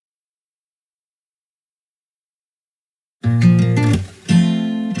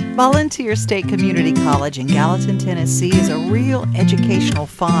Volunteer State Community College in Gallatin, Tennessee is a real educational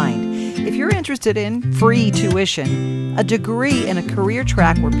find. If you're interested in free tuition, a degree in a career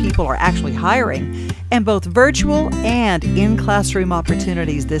track where people are actually hiring, and both virtual and in-classroom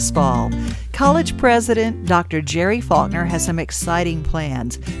opportunities this fall, College President Dr. Jerry Faulkner has some exciting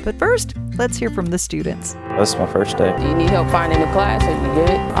plans. But first, let's hear from the students. This is my first day. Do you need help finding a class? Are you good?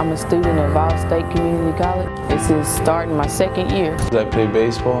 I'm a student at Vol State Community College. This is starting my second year. I play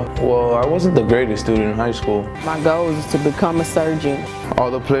baseball. Well, I wasn't the greatest student in high school. My goal is to become a surgeon.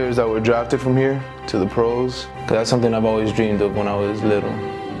 All the players that were drafted from here to the pros, because that's something I've always dreamed of when I was little.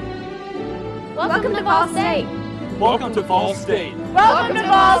 Welcome to Vol State. Welcome to Vol State. Welcome to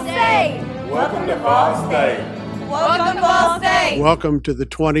Vol State. Welcome to Vol State. Welcome to Vol State. Welcome to the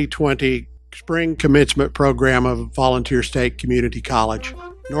 2020 Spring Commencement Program of Volunteer State Community College.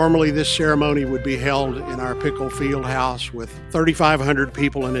 Normally, this ceremony would be held in our Pickle Field House with 3,500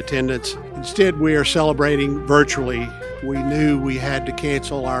 people in attendance. Instead, we are celebrating virtually. We knew we had to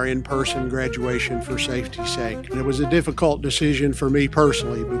cancel our in-person graduation for safety's sake. And it was a difficult decision for me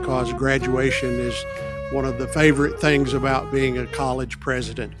personally because graduation is one of the favorite things about being a college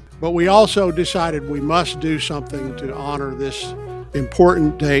president. But we also decided we must do something to honor this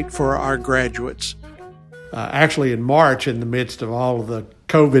important date for our graduates. Actually, in March, in the midst of all of the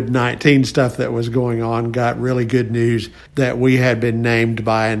COVID-19 stuff that was going on, got really good news that we had been named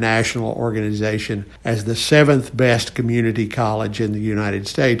by a national organization as the 7th best community college in the United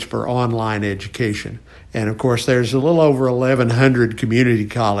States for online education. And of course, there's a little over 1,100 community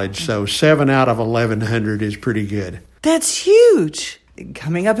colleges, so 7 out of 1,100 is pretty good. That's huge.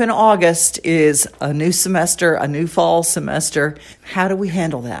 Coming up in August is a new semester, a new fall semester. How do we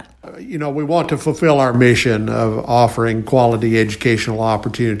handle that? We want to fulfill our mission of offering quality educational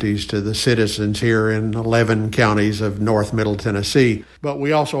opportunities to the citizens here in 11 counties of North Middle Tennessee. But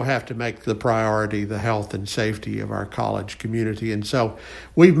we also have to make the priority the health and safety of our college community. And so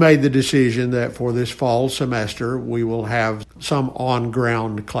we've made the decision that for this fall semester, we will have some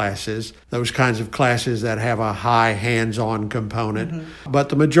on-ground classes, those kinds of classes that have a high hands-on component. Mm-hmm. But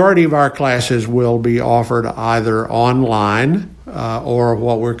the majority of our classes will be offered either online or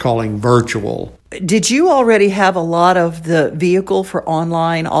what we're calling virtual. Did you already have a lot of the vehicle for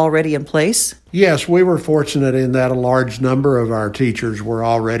online already in place? Yes, we were fortunate in that a large number of our teachers were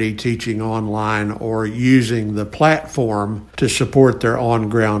already teaching online or using the platform to support their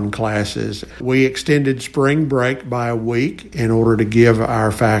on-ground classes. We extended spring break by a week in order to give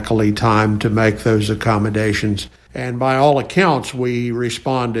our faculty time to make those accommodations. And by all accounts, we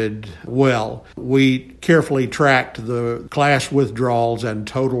responded well. We carefully tracked the class withdrawals and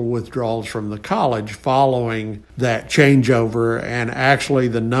total withdrawals from the college following that changeover, and actually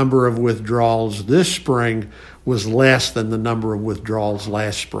the number of withdrawals this spring was less than the number of withdrawals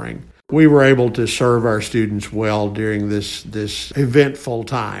last spring. We were able to serve our students well during this eventful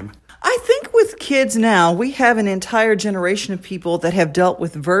time. I think with kids now, we have an entire generation of people that have dealt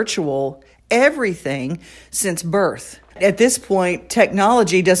with virtual everything since birth. At this point,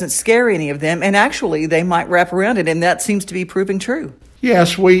 technology doesn't scare any of them, and actually they might wrap around it, and that seems to be proving true.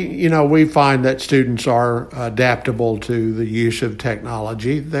 Yes, we find that students are adaptable to the use of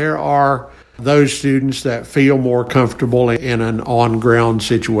technology. There are those students that feel more comfortable in an on-ground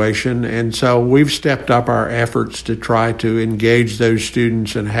situation, and so we've stepped up our efforts to try to engage those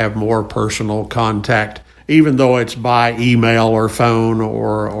students and have more personal contact, even though it's by email or phone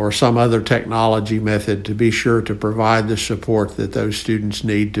or some other technology method, to be sure to provide the support that those students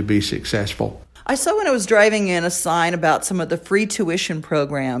need to be successful. I saw when I was driving in a sign about some of the free tuition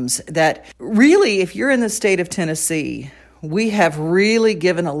programs that really, if you're in the state of Tennessee, we have really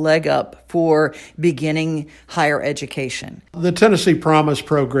given a leg up for beginning higher education. The Tennessee Promise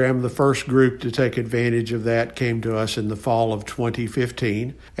program, the first group to take advantage of that, came to us in the fall of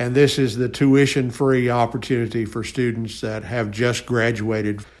 2015. And this is the tuition-free opportunity for students that have just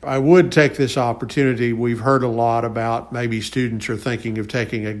graduated. I would take this opportunity. We've heard a lot about maybe students are thinking of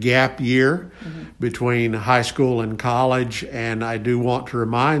taking a gap year between high school and college. And I do want to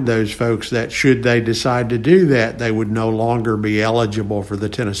remind those folks that should they decide to do that, they would no longer be eligible for the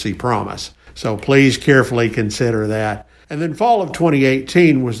Tennessee Promise. So please carefully consider that. And then fall of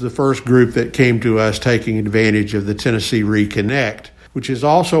 2018 was the first group that came to us taking advantage of the Tennessee Reconnect, which is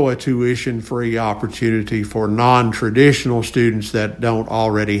also a tuition-free opportunity for non-traditional students that don't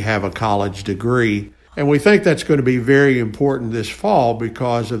already have a college degree. And we think that's going to be very important this fall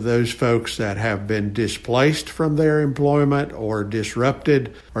because of those folks that have been displaced from their employment or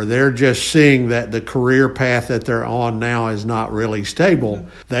disrupted, or they're just seeing that the career path that they're on now is not really stable.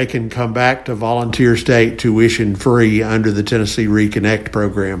 They can come back to Volunteer State tuition free under the Tennessee Reconnect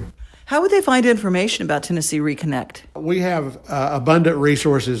program. How would they find information about Tennessee Reconnect? We have abundant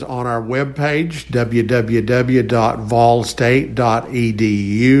resources on our webpage,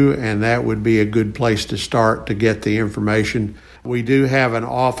 www.valstate.edu, and that would be a good place to start to get the information. We do have an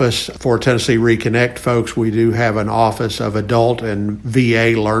office for Tennessee Reconnect folks. We do have an office of adult and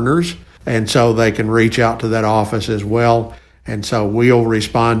VA learners, and so they can reach out to that office as well. And so we'll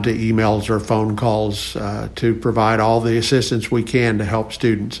respond to emails or phone calls to provide all the assistance we can to help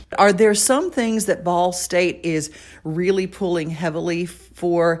students. Are there some things that Ball State is really pulling heavily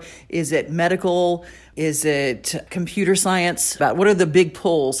for? Is it medical? Is it computer science? What are the big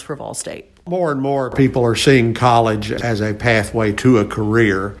pulls for Ball State? More and more people are seeing college as a pathway to a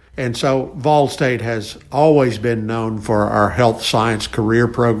career. And so Vol State has always been known for our health science career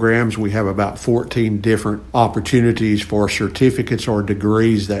programs. We have about 14 different opportunities for certificates or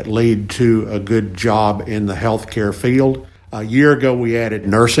degrees that lead to a good job in the healthcare field. A year ago, we added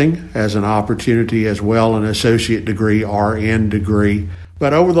nursing as an opportunity as well, an associate degree, RN degree.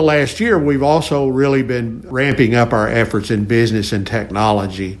 But over the last year, we've also really been ramping up our efforts in business and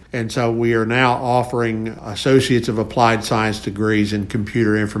technology. And so we are now offering Associates of Applied Science degrees in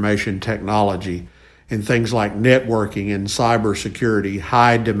computer information technology in things like networking and cybersecurity,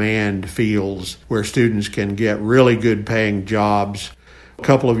 high demand fields where students can get really good paying jobs. A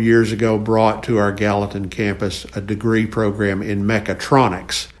couple of years ago, brought to our Gallatin campus a degree program in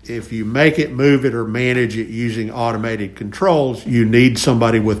mechatronics. If you make it, move it, or manage it using automated controls, you need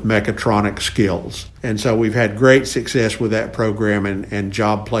somebody with mechatronic skills. And so we've had great success with that program and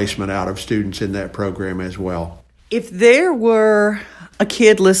job placement out of students in that program as well. If there were a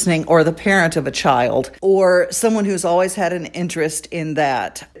kid listening, or the parent of a child, or someone who's always had an interest in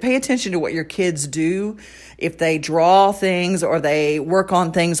that, pay attention to what your kids do. If they draw things or they work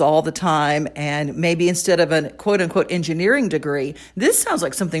on things all the time, and maybe instead of a quote-unquote engineering degree, this sounds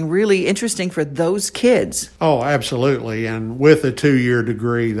like something really interesting for those kids. Oh, absolutely. And with a 2-year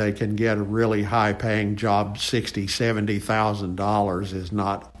degree, they can get a really high-paying job. $60,000, $70,000 is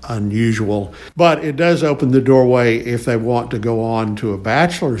not unusual. But it does open the doorway if they want to go on to a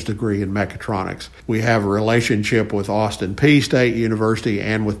bachelor's degree in mechatronics. We have a relationship with Austin Peay State University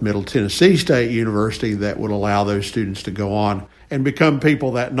and with Middle Tennessee State University that would allow those students to go on and become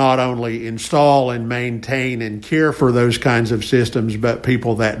people that not only install and maintain and care for those kinds of systems, but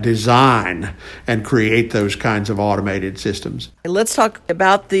people that design and create those kinds of automated systems. Let's talk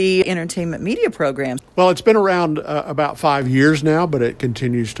about the entertainment media program. Well, it's been around about 5 years now, but it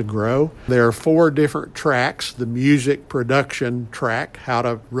continues to grow. There are 4 different tracks. The music production track, how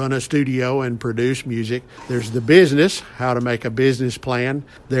to run a studio and produce music. There's the business, how to make a business plan.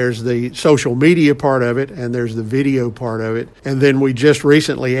 There's the social media part of it, and there's the video part of it. And then we just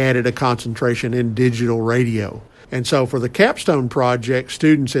recently added a concentration in digital radio. And so for the capstone project,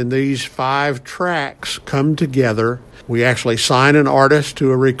 students in these 5 tracks come together. We actually sign an artist to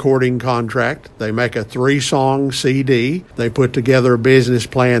a recording contract. They make a 3-song CD. They put together a business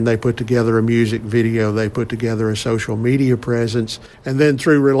plan. They put together a music video. They put together a social media presence. And then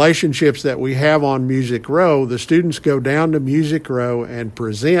through relationships that we have on Music Row, the students go down to Music Row and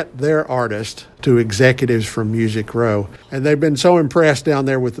present their artist to executives from Music Row. And they've been so impressed down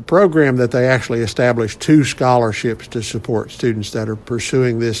there with the program that they actually established 2 scholarships to support students that are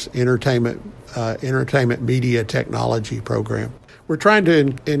pursuing this entertainment media technology program. We're trying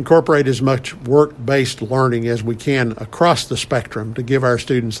to incorporate as much work-based learning as we can across the spectrum to give our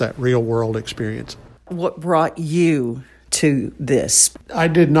students that real-world experience. What brought you to this? I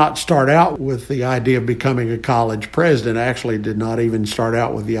did not start out with the idea of becoming a college president. I actually did not even start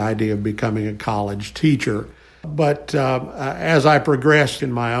out with the idea of becoming a college teacher. But as I progressed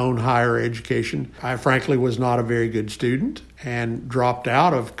in my own higher education, I frankly was not a very good student and dropped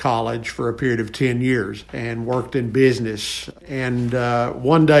out of college for a period of 10 years and worked in business. And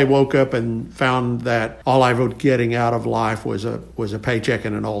one day woke up and found that all I was getting out of life was a paycheck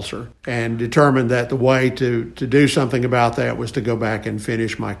and an ulcer, and determined that the way to do something about that was to go back and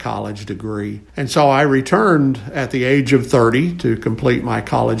finish my college degree. And so I returned at the age of 30 to complete my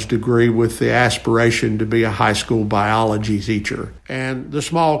college degree with the aspiration to be a high school biology teacher. And the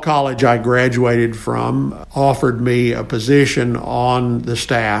small college I graduated from offered me a position on the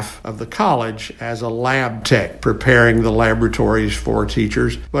staff of the college as a lab tech, preparing the laboratories for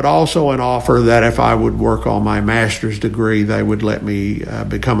teachers, but also an offer that if I would work on my master's degree, they would let me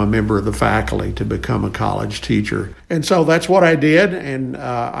become a member of the faculty to become a college teacher. And so that's what I did, and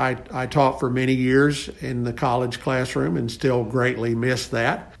I taught for many years in the college classroom and still greatly miss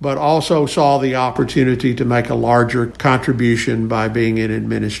that, but also saw the opportunity to make a larger contribution by being in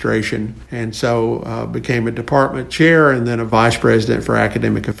administration, and so became a department chair and then a vice president for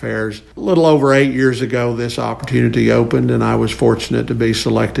academic affairs. A little over 8 years ago, this opportunity opened, and I was fortunate to be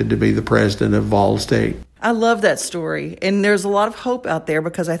selected to be the president of Vol State. I love that story. And there's a lot of hope out there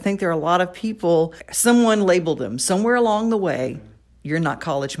because I think there are a lot of people, someone labeled them somewhere along the way, you're not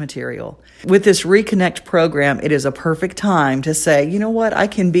college material. With this Reconnect program, it is a perfect time to say, you know what, I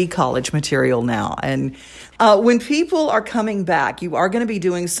can be college material now. And when people are coming back, you are going to be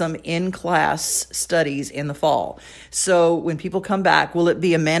doing some in-class studies in the fall. So when people come back, will it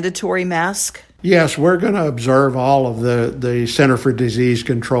be a mandatory mask? Yes, we're going to observe all of the Center for Disease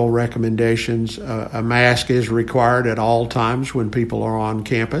Control recommendations. A mask is required at all times when people are on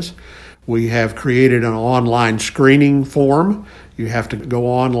campus. We have created an online screening form. You have to go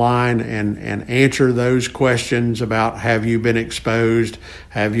online and answer those questions about have you been exposed,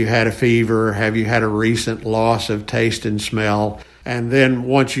 have you had a fever, have you had a recent loss of taste and smell. And then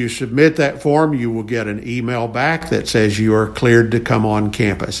once you submit that form, you will get an email back that says you are cleared to come on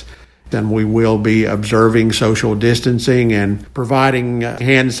campus. Then we will be observing social distancing and providing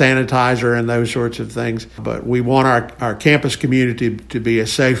hand sanitizer and those sorts of things. But we want our campus community to be a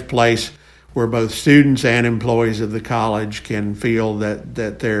safe place where both students and employees of the college can feel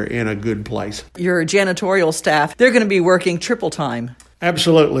that they're in a good place. Your janitorial staff, they're going to be working triple time.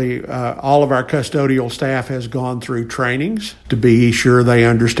 Absolutely. All of our custodial staff has gone through trainings to be sure they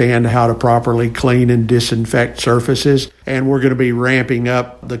understand how to properly clean and disinfect surfaces. And we're going to be ramping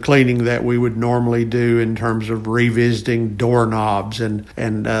up the cleaning that we would normally do in terms of revisiting doorknobs and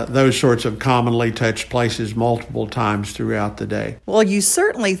those sorts of commonly touched places multiple times throughout the day. Well, you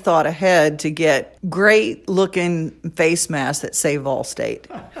certainly thought ahead to get great-looking face masks that say Vol State.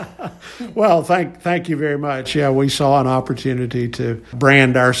 Well, thank you very much. Yeah, we saw an opportunity to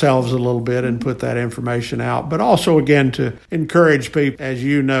brand ourselves a little bit and put that information out, but also, again, to encourage people. As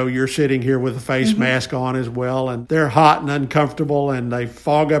you know, you're sitting here with a face mask on as well, and they're hot and uncomfortable, and they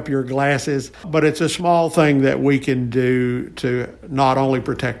fog up your glasses. But it's a small thing that we can do to not only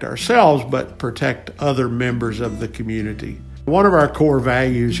protect ourselves, but protect other members of the community. One of our core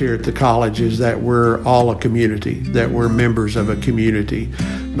values here at the college is that we're all a community, that we're members of a community,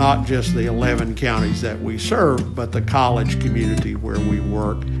 not just the 11 counties that we serve, but the college community where we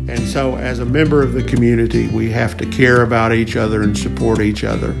work. And so as a member of the community, we have to care about each other and support each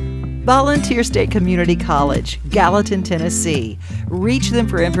other. Volunteer State Community College, Gallatin, Tennessee. Reach them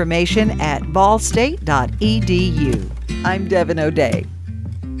for information at volstate.edu. I'm Devin O'Day.